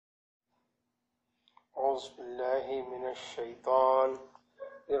أعوذ بالله من الشيطان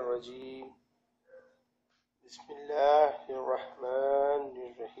الرجيم بسم الله الرحمن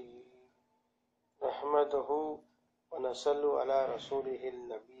الرحيم نحمده ونصلي على رسوله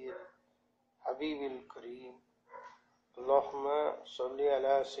النبي الحبيب الكريم اللهم صل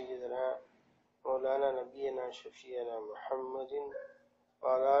على سيدنا مولانا نبينا شفيعنا محمد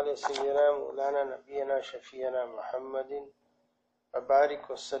وعلى آل سيدنا مولانا نبينا شفيعنا محمد وبارك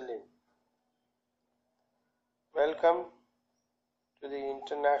وسلم. Welcome to the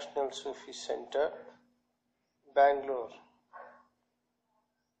International Sufi Center, Bangalore.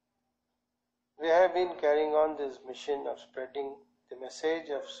 We have been carrying on this mission of spreading the message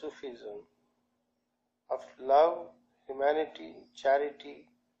of Sufism, of love, humanity, charity,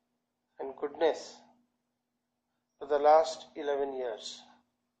 and goodness for the last 11 years.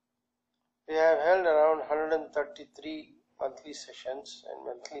 We have held around 133 monthly sessions and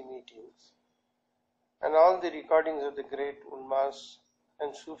monthly meetings, and all the recordings of the great ulmas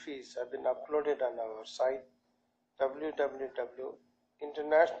and Sufis have been uploaded on our site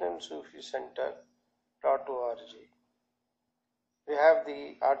www.internationalsuficenter.org. We have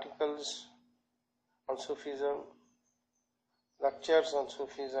the articles on Sufism, lectures on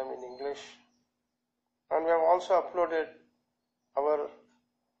Sufism in English, and we have also uploaded our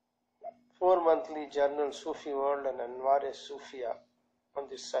 4-monthly journal Sufi World and Anwar-e-Sufia on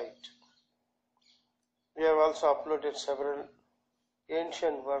this site. We have also uploaded several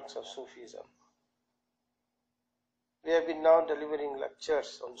ancient works of Sufism. We have been now delivering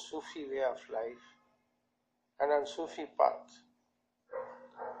lectures on Sufi way of life and on Sufi path.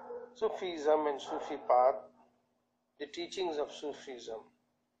 Sufism and Sufi path, the teachings of Sufism,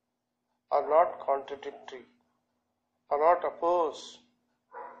 are not contradictory, are not opposed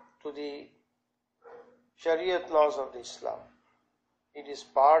to the Shariat laws of Islam. It is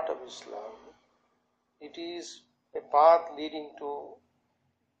part of Islam. It is a path leading to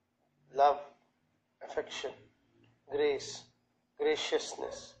love, affection, grace,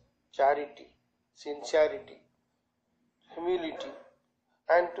 graciousness, charity, sincerity, humility,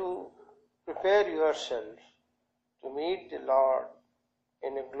 and to prepare yourself to meet the Lord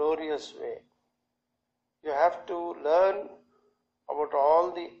in a glorious way. You have to learn about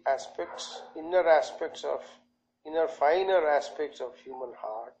all the aspects, finer aspects of human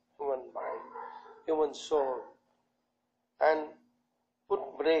heart, human mind, human soul, and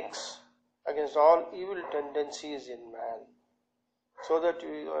put brakes against all evil tendencies in man, so that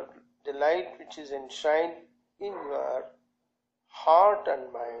the light which is enshrined in your heart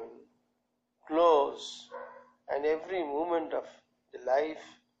and mind glows, and every moment of the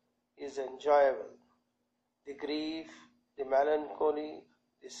life is enjoyable. The grief, the melancholy,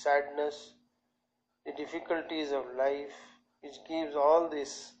 the sadness, the difficulties of life, which gives all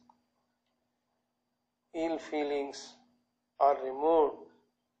these ill feelings, are removed,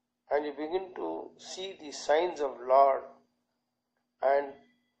 and you begin to see the signs of Lord and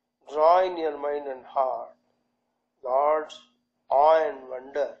draw in your mind and heart Lord's awe and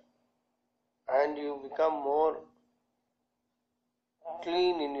wonder, and you become more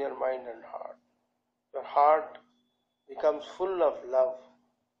clean in your mind and heart. Your heart becomes full of love,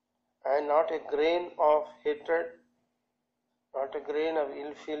 and not a grain of hatred, not a grain of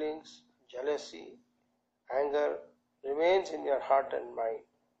ill feelings, jealousy, anger remains in your heart and mind,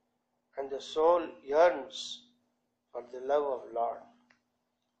 and the soul yearns for the love of Lord.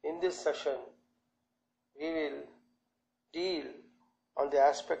 In this session, we will deal on the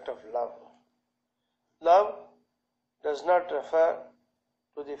aspect of love. Love does not refer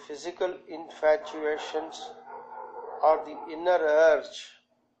to the physical infatuations or the inner urge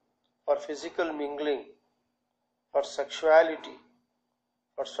for physical mingling, for sexuality,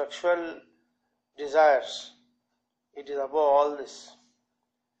 for sexual desires. It is above all this.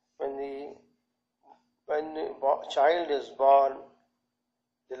 When the child is born,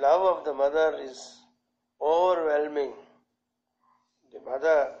 the love of the mother is overwhelming. The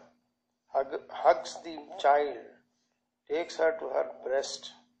mother hugs the child, takes her to her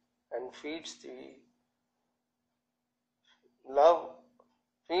breast, and feeds the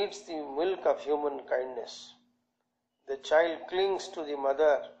milk of human kindness. The child clings to the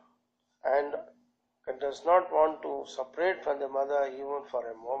mother and does not want to separate from the mother even for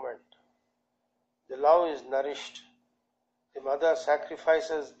a moment. The love is nourished. The mother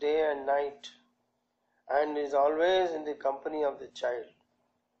sacrifices day and night and is always in the company of the child,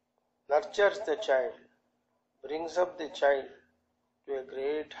 nurtures the child, brings up the child to a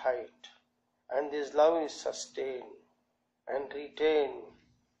great height, and this love is sustained and retained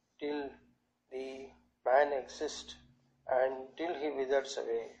till the man exists and till he withers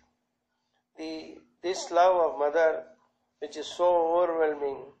away. This love of mother, which is so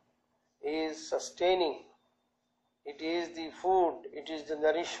overwhelming, is sustaining. It is the food, it is the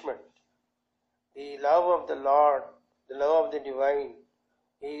nourishment. The love of the Lord, the love of the divine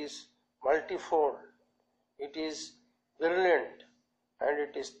is multifold. It is brilliant, and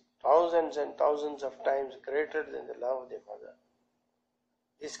it is thousands and thousands of times greater than the love of the mother.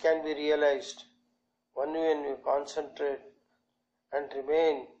 This can be realized only when we concentrate and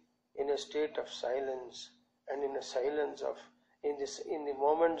remain in a state of silence, and in a silence of in the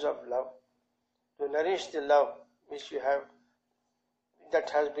moments of love, to nourish the love which you have, that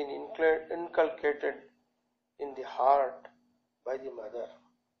has been inculcated in the heart by the mother.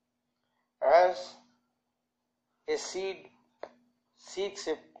 As a seed seeks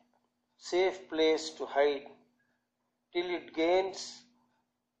a safe place to hide till it gains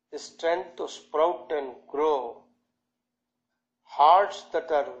the strength to sprout and grow, hearts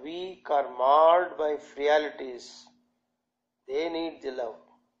that are weak or marred by frailties, they need the love,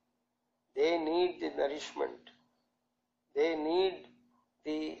 they need the nourishment, they need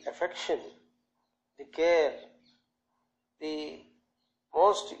the affection, the care, the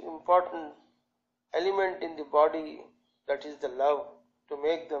most important element in the body, that is the love, to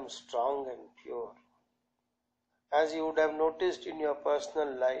make them strong and pure. As you would have noticed in your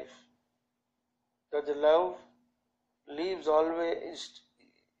personal life, that the love leaves always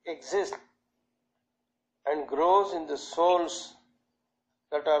exist and grows in the souls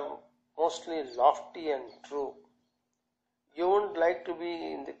that are mostly lofty and true. You wouldn't like to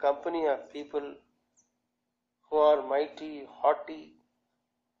be in the company of people who are mighty, haughty,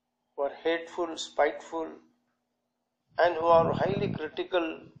 who are hateful, spiteful, and who are highly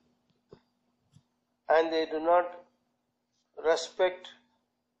critical, and they do not respect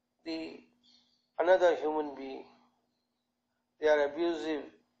the another human being. They are abusive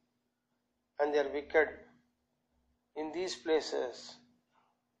and they are wicked. In these places,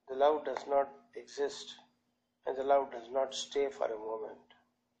 the love does not exist, and the love does not stay for a moment.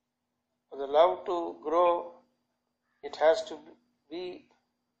 For the love to grow, it has to be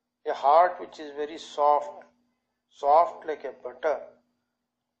a heart which is very soft, soft like a butter.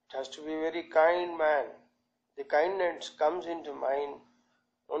 It has to be a very kind man. The kindness comes into mind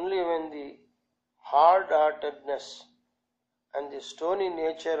only when the hard-heartedness and the stony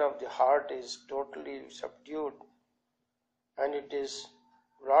nature of the heart is totally subdued, and it is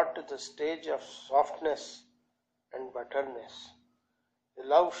brought to the stage of softness and butterness. The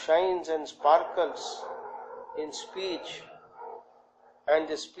love shines and sparkles in speech, and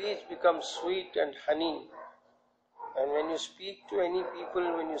the speech becomes sweet and honey. And when you speak to any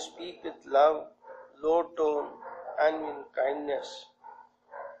people, when you speak with love, low tone, and in kindness,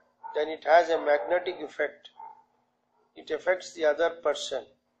 then it has a magnetic effect. It affects the other person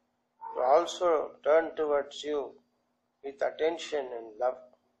to also turn towards you with attention and love.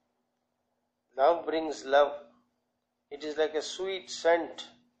 Love brings love. It is like a sweet scent.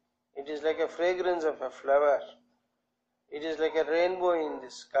 It is like a fragrance of a flower. It is like a rainbow in the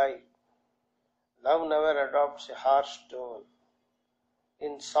sky. Love never adopts a harsh tone.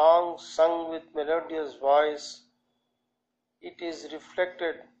 In songs sung with melodious voice, it is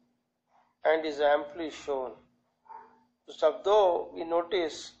reflected and is amply shown. So though we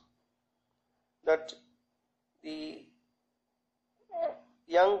notice that the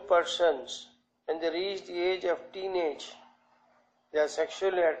young persons, when they reach the age of teenage, they are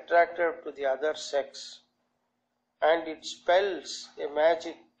sexually attracted to the other sex, and it spells a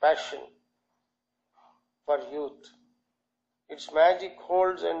magic passion for youth. Its magic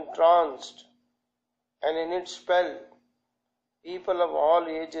holds entranced, and in its spell, people of all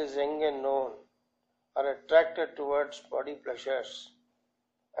ages, young and old, are attracted towards body pleasures,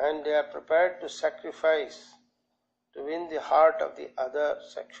 and they are prepared to sacrifice to win the heart of the other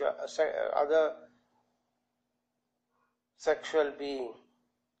sexual being.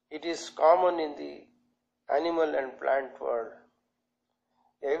 It is common in the animal and plant world.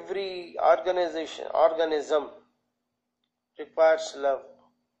 Every organism requires love,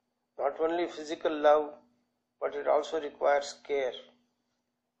 not only physical love, but it also requires care.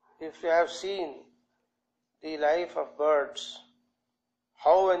 If you have seen the life of birds,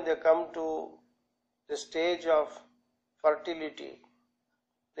 how when they come to the stage of fertility,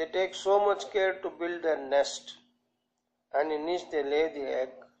 they take so much care to build their nest, and in which they lay the egg,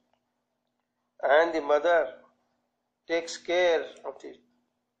 and the mother takes care of the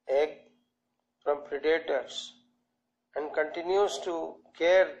egg from predators and continues to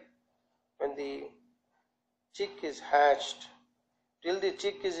care when the chick is hatched till the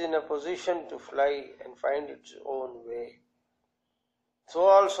chick is in a position to fly and find its own way. So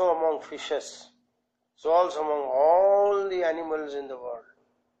also among fishes, so also among all the animals in the world.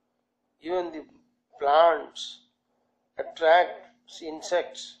 Even the plants attract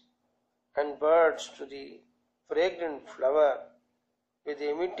insects and birds to the fragrant flower with the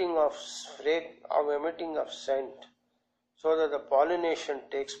emitting of scent, so that the pollination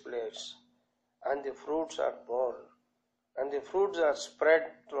takes place and the fruits are born, and the fruits are spread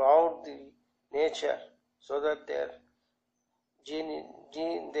throughout the nature, so that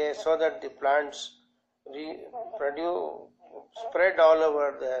so that the plants spread all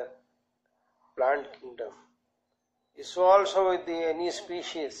over the plant kingdom. So also with any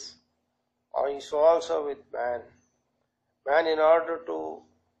species, or so also with man. Man, in order to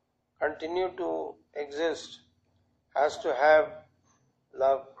continue to exist, has to have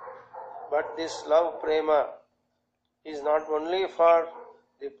love. But this love, prema, is not only for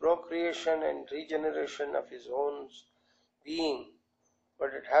the procreation and regeneration of his own being,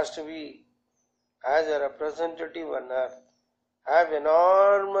 but it has to be as a representative on earth. Have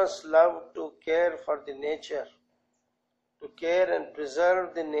enormous love to care for the nature, to care and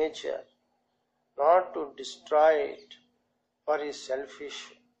preserve the nature, not to destroy it for his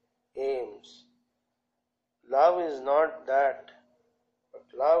selfish aims. Love is not that, but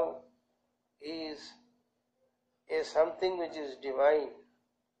love is something which is divine.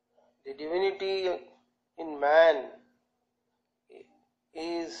 The divinity in man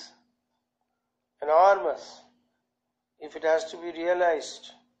is enormous. If it has to be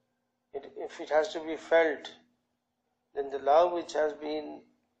realized, if it has to be felt, then the love which has been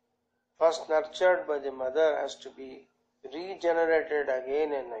first nurtured by the mother has to be regenerated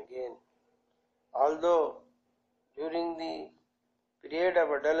again and again. Although during the period of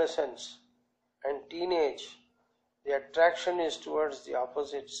adolescence and teenage, the attraction is towards the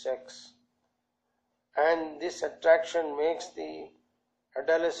opposite sex, and this attraction makes the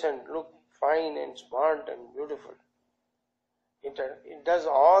adolescent look fine and smart and beautiful. It does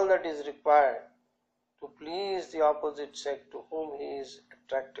all that is required to please the opposite sex to whom he is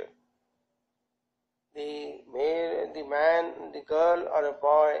attracted. The man, the girl or a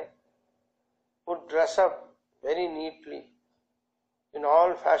boy would dress up very neatly in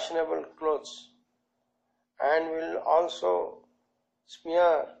all fashionable clothes, and will also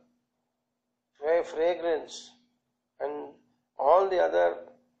smear fragrance and all the other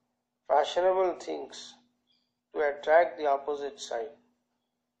fashionable things to attract the opposite side.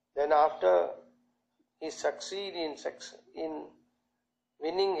 Then after he succeeds in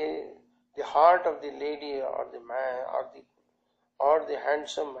winning the heart of the lady or the man or the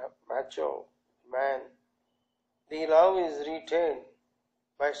handsome macho man, the love is retained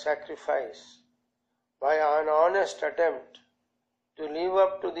by sacrifice, by an honest attempt to live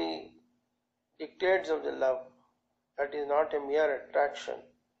up to the dictates of the love. That is not a mere attraction.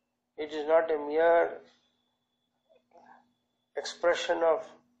 It is not a mere expression of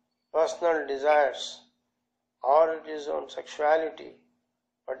personal desires or it is on sexuality,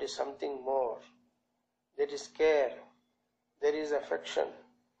 but is something more. There is care, there is affection,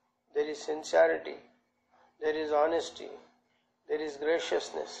 there is sincerity, there is honesty, there is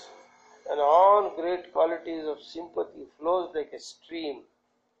graciousness, and all great qualities of sympathy flows like a stream,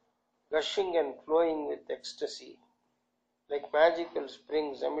 gushing and flowing with ecstasy, like magical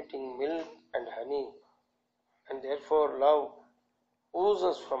springs emitting milk and honey, and therefore love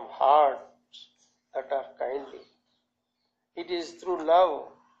oozes from hearts that are kindly. It is through love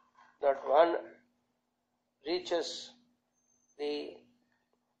that one reaches the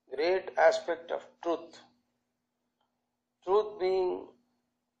great aspect of truth. Truth being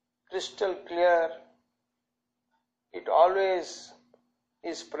crystal clear, it always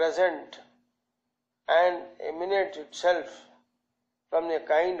is present and emanates itself from a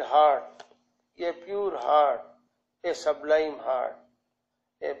kind heart, a pure heart, a sublime heart.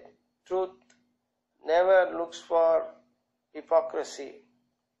 A truth never looks for hypocrisy,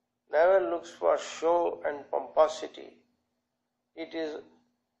 never looks for show and pomposity. It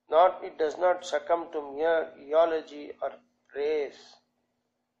does not succumb to mere eulogy or praise,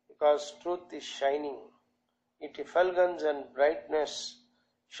 because truth is shining. It effulgence and brightness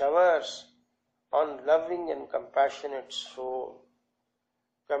showers on loving and compassionate soul.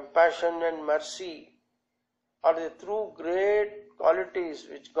 Compassion and mercy are the true great qualities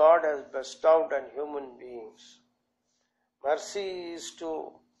which God has bestowed on human beings. Mercy is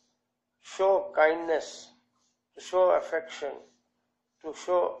to show kindness, to show affection, to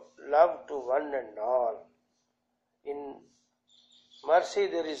show love to one and all. In mercy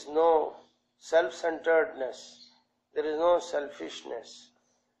there is no self-centeredness, there is no selfishness.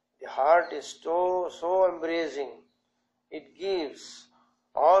 The heart is so embracing, it gives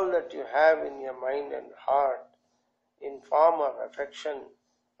all that you have in your mind and heart in form of affection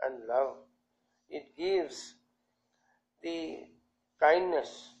and love. It gives the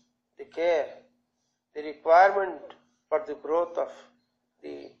kindness, the care, the requirement for the growth of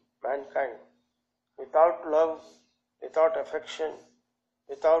the mankind. Without love, without affection,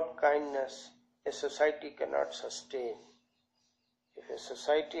 without kindness, a society cannot sustain. If a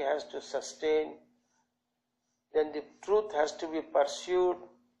society has to sustain, then the truth has to be pursued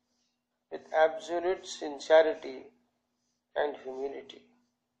with absolute sincerity and humility.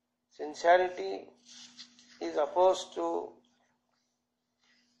 Sincerity is opposed to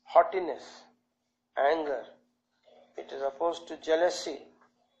haughtiness, anger. It is opposed to jealousy.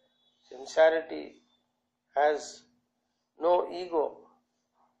 Sincerity has no ego.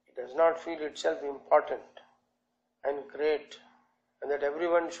 It does not feel itself important and great, and that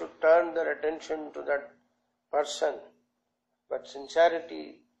everyone should turn their attention to that person. But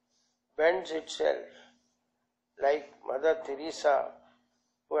sincerity bends itself, like Mother Teresa,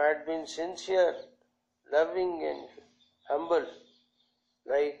 who had been sincere, loving and humble,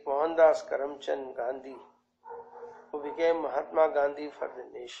 like Mohandas Karamchand Gandhi, who became Mahatma Gandhi for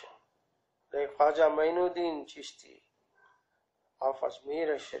the nation, like Khwaja Mainuddin Chishti of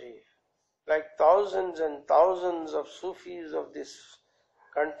Ajmer Sharif, like thousands and thousands of Sufis of this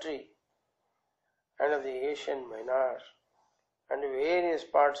country and of the Asian Minar and various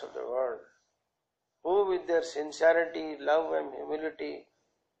parts of the world, who with their sincerity, love and humility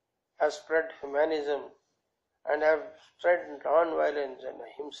have spread humanism and have spread non-violence and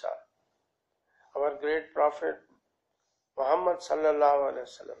ahimsa. Our great Prophet Muhammad sallallahu alaihi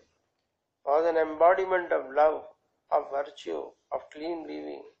wasallam was an embodiment of love, of virtue, of clean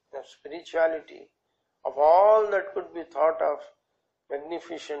living, of spirituality, of all that could be thought of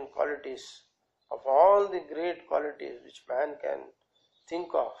magnificent qualities, of all the great qualities which man can think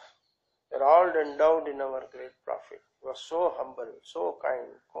of. They are all endowed in our great Prophet. He was so humble, so kind,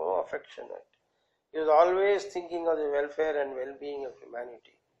 so affectionate. He was always thinking of the welfare and well-being of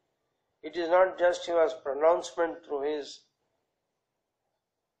humanity. It is not just his pronouncement through his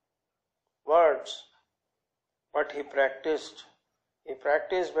words, but he practiced. He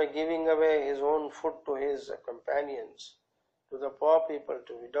practiced by giving away his own food to his companions, to the poor people,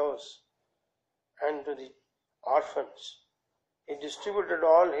 to widows, and to the orphans. He distributed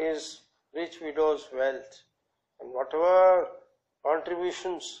all his rich widows' wealth, and whatever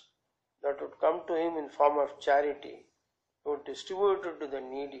contributions that would come to him in form of charity, he would distribute it to the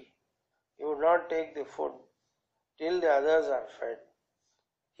needy. He would not take the food till the others are fed.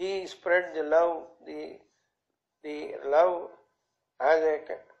 He spread the love, the love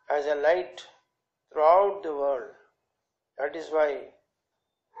as a light throughout the world. That is why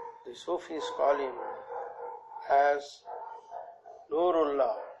the Sufis call him as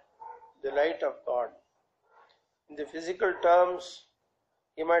Nurullah, the light of God. In the physical terms,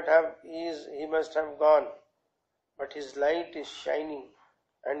 he must have gone, but his light is shining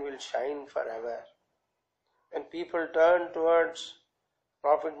and will shine forever. When people turn towards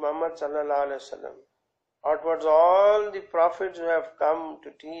Prophet Muhammad sallallahu alaihi wasallam, or towards all the prophets who have come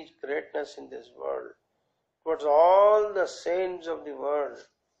to teach greatness in this world, towards all the saints of the world,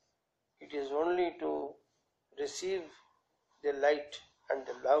 it is only to receive the light and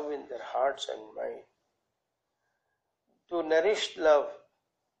the love in their hearts and mind. To nourish love,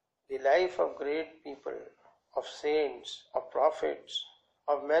 the life of great people, of saints, of prophets,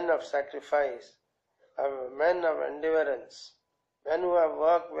 of men of sacrifice, of men of endurance, men who have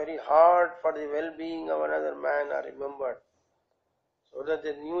worked very hard for the well-being of another man are remembered, so that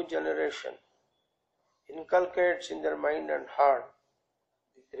the new generation inculcates in their mind and heart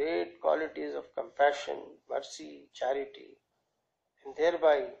the great qualities of compassion, mercy, charity, and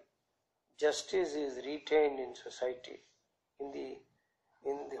thereby justice is retained in society. In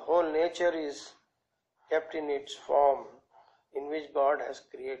the whole nature is kept in its form in which God has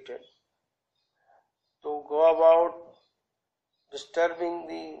created. To go about disturbing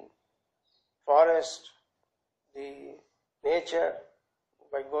the forest, the nature,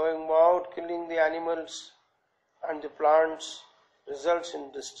 by going about killing the animals and the plants, results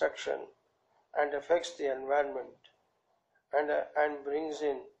in destruction and affects the environment and brings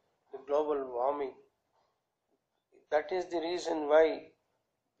in the global warming. That is the reason why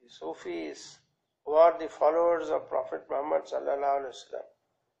the Sufis, who are the followers of Prophet Muhammad sallallahu alaihi wasallam,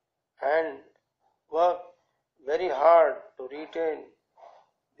 and work very hard to retain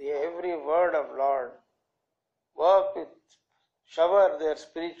every word of Lord, work with shower their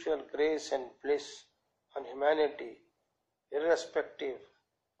spiritual grace and bliss on humanity, irrespective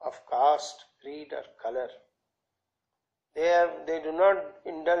of caste, creed or color. They do not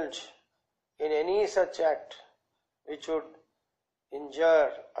indulge in any such act which would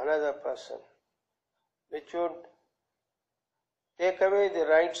injure another person, which would take away the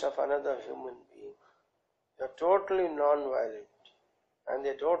rights of another human being. They are totally non-violent, and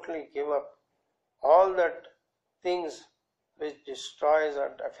they totally give up all that things which destroys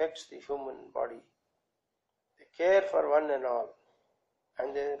and affects the human body. They care for one and all,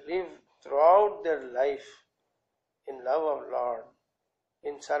 and they live throughout their life in love of Lord,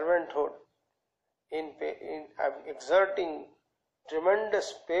 in servanthood, in exerting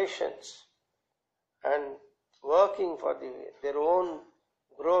tremendous patience and working for their own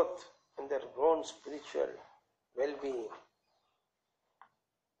growth and their own spiritual well-being.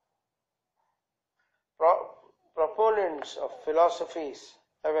 Proponents of philosophies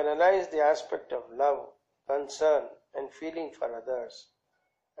have analyzed the aspect of love, concern, and feeling for others,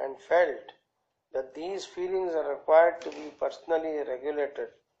 and felt that these feelings are required to be personally regulated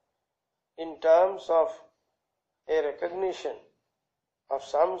in terms of a recognition of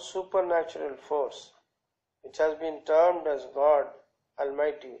some supernatural force which has been termed as God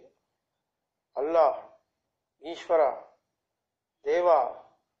Almighty, Allah, Ishvara, Deva,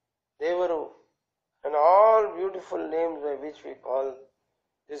 Devaru, and all beautiful names by which we call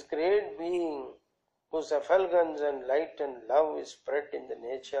this great being whose effulgence and light and love is spread in the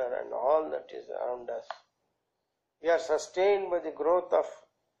nature and all that is around us. We are sustained by the growth of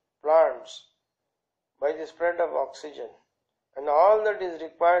plants, by the spread of oxygen, and all that is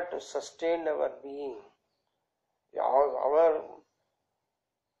required to sustain our being. Our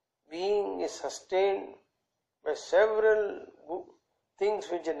being is sustained by several things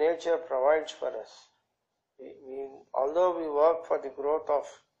which nature provides for us. Although we work for the growth of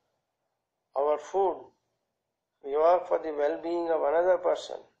our food, we work for the well-being of another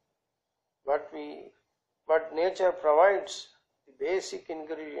person, but nature provides the basic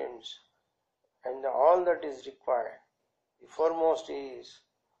ingredients and all that is required. The foremost is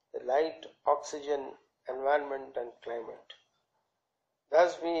the light, oxygen, environment and climate.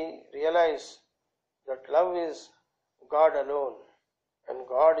 Thus we realize that love is God alone, and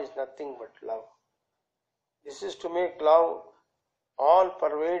God is nothing but love. This is to make love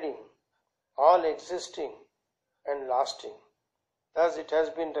all-pervading, all-existing and lasting. Thus it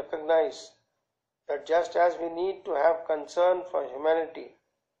has been recognized that just as we need to have concern for humanity,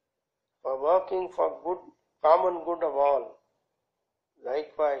 for working for common good of all,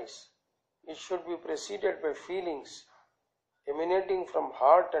 likewise it should be preceded by feelings emanating from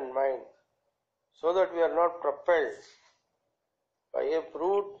heart and mind, so that we are not propelled by a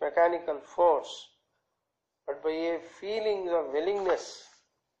brute mechanical force, but by a feeling of willingness,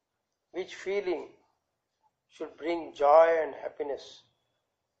 which feeling should bring joy and happiness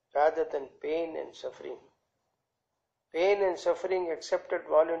rather than pain and suffering. Pain and suffering accepted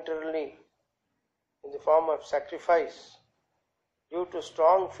voluntarily in the form of sacrifice due to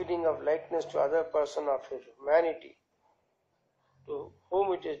strong feeling of likeness to other person of humanity, to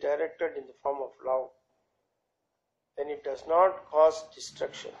whom it is directed in the form of love, then it does not cause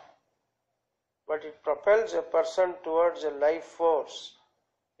destruction, but it propels a person towards a life force,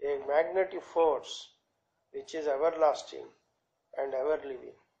 a magnetic force which is everlasting and ever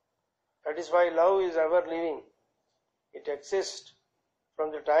living. That is why love is ever living. It exists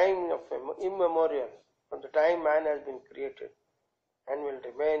from the time of immemorial, from the time man has been created, and will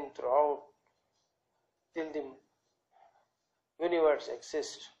remain throughout till the universe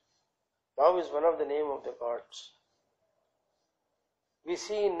exists. Love is one of the name of the gods. We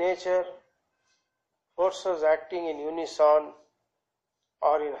see in nature forces acting in unison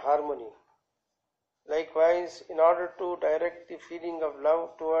or in harmony. Likewise, in order to direct the feeling of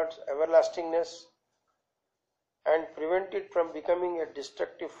love towards everlastingness and prevent it from becoming a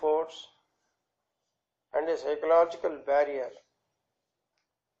destructive force and a psychological barrier,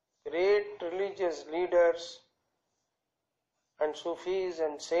 great religious leaders and Sufis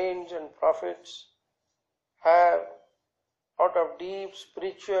and saints and prophets have, out of deep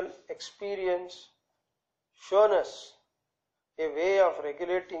spiritual experience, shown us a way of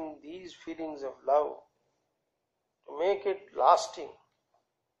regulating these feelings of love to make it lasting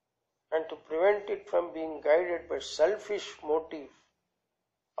and to prevent it from being guided by selfish motive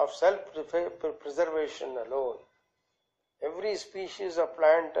of self-preservation alone. Every species of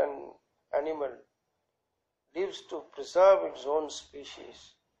plant and animal lives to preserve its own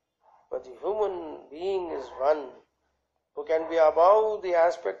species, but the human being is one who can be above the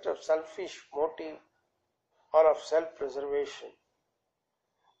aspect of selfish motive or of self-preservation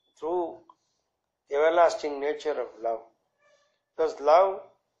through the everlasting nature of love. Thus love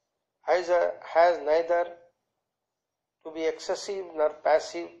has neither to be excessive nor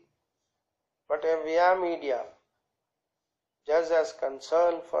passive, but a via media, just as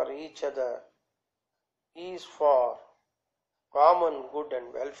concern for each other is for common good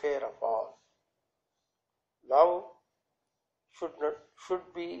and welfare of all. Love should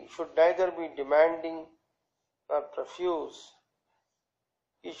neither be demanding nor profuse.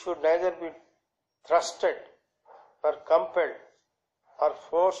 It should neither be thrusted or compelled or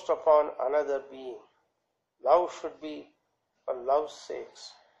forced upon another being. Love should be for love's sake.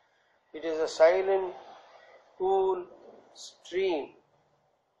 It is a silent, cool stream,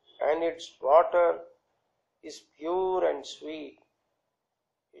 and its water is pure and sweet.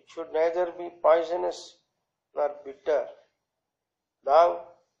 It should neither be poisonous nor bitter. Love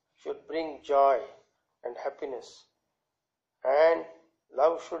should bring joy and happiness, and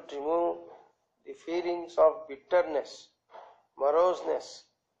love should remove the feelings of bitterness, moroseness,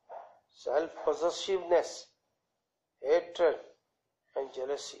 self-possessiveness, hatred, and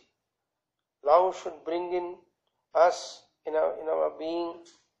jealousy. Love should bring in us, in our being,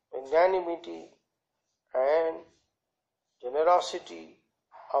 magnanimity and generosity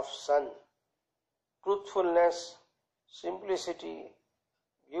of sun, truthfulness, simplicity,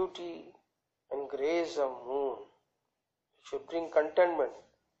 beauty, and grace of moon. It should bring contentment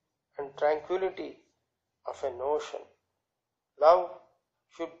and tranquility of an ocean. Love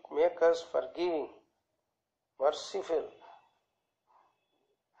should make us forgiving, merciful,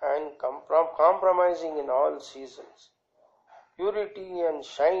 and compromising in all seasons. Purity and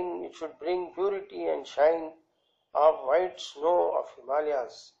shine, it should bring purity and shine of white snow of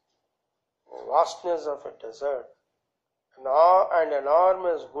Himalayas, vastness of a desert, and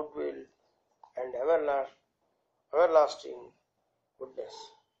enormous goodwill and everlasting goodness.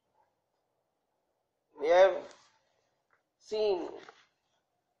 We have seen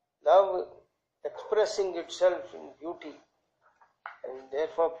love expressing itself in beauty, and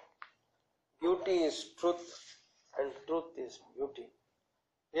therefore beauty is truth and truth is beauty.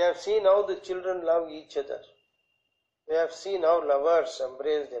 We have seen how the children love each other. We have seen how lovers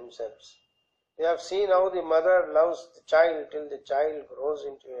embrace themselves. We have seen how the mother loves the child till the child grows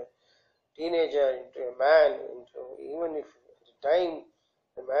into a teenager, into a man, even if at the time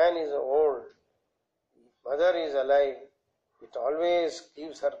the man is old, the mother is alive, it always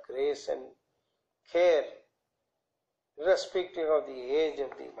gives her grace and care, irrespective of the age of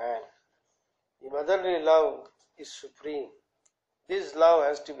the man. The motherly love is supreme. This love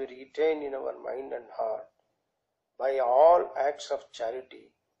has to be retained in our mind and heart by all acts of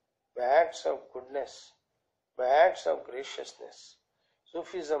charity, by acts of goodness, by acts of graciousness.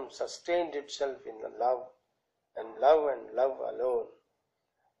 Sufism sustained itself in the love and love alone.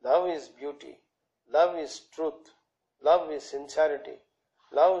 Love is beauty, love is truth, love is sincerity,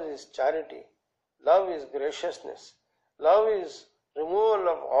 love is charity, love is graciousness, love is removal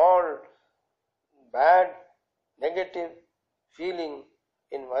of all bad, negative feeling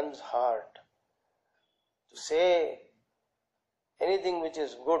in one's heart. To say anything which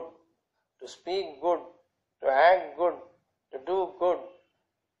is good, to speak good, to act good, to do good,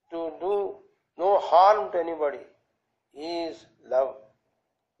 to do no harm to anybody is love.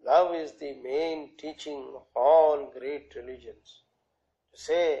 Love is the main teaching of all great religions. To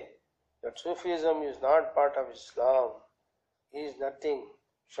say that Sufism is not part of Islam is nothing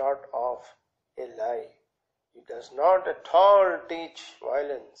short of a lie. It does not at all teach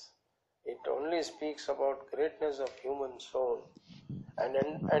violence. It only speaks about greatness of human soul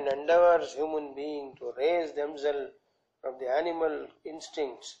and endeavors human being to raise themselves from the animal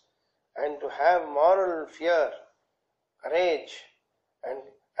instincts and to have moral fear, courage,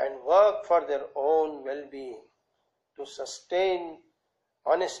 and work for their own well-being, to sustain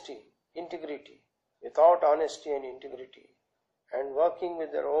honesty, integrity. Without honesty and integrity, and working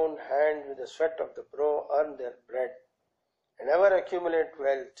with their own hand with the sweat of the brow, earn their bread, and never accumulate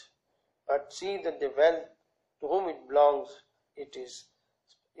wealth, but see that the wealth to whom it belongs, it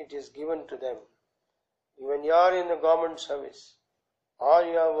is given to them. When you are in the government service, or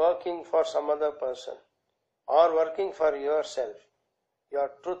you are working for some other person, or working for yourself, you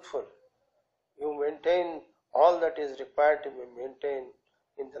are truthful. You maintain all that is required to be maintained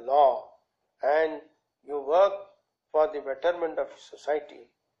in the law, and you work for the betterment of society,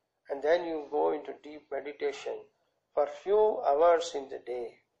 and then you go into deep meditation for few hours in the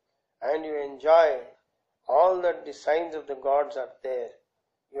day, and you enjoy all that the signs of the gods are there.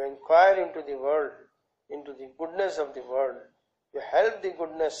 You inquire into the world, into the goodness of the world. You help the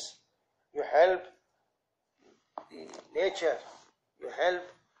goodness, you help the nature, you help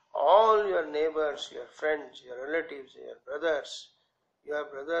all your neighbors, your friends, your relatives, your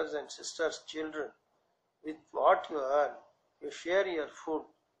brothers and sisters, children. With what you earn, you share your food,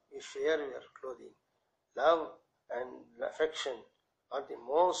 you share your clothing. Love and affection are the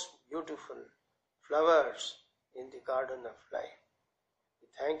most beautiful flowers in the garden of life.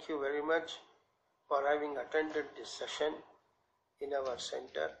 Thank you very much for having attended this session in our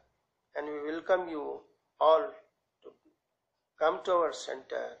center, and we welcome you all to come to our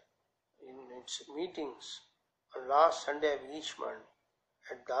center in its meetings on last Sunday of each month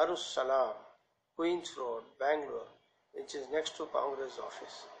at Darus Salam, Queens Road, Bangalore, which is next to Congress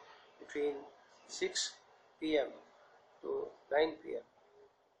office, between 6 p.m. to 9 p.m.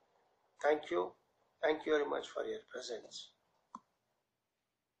 Thank you. Thank you very much for your presence.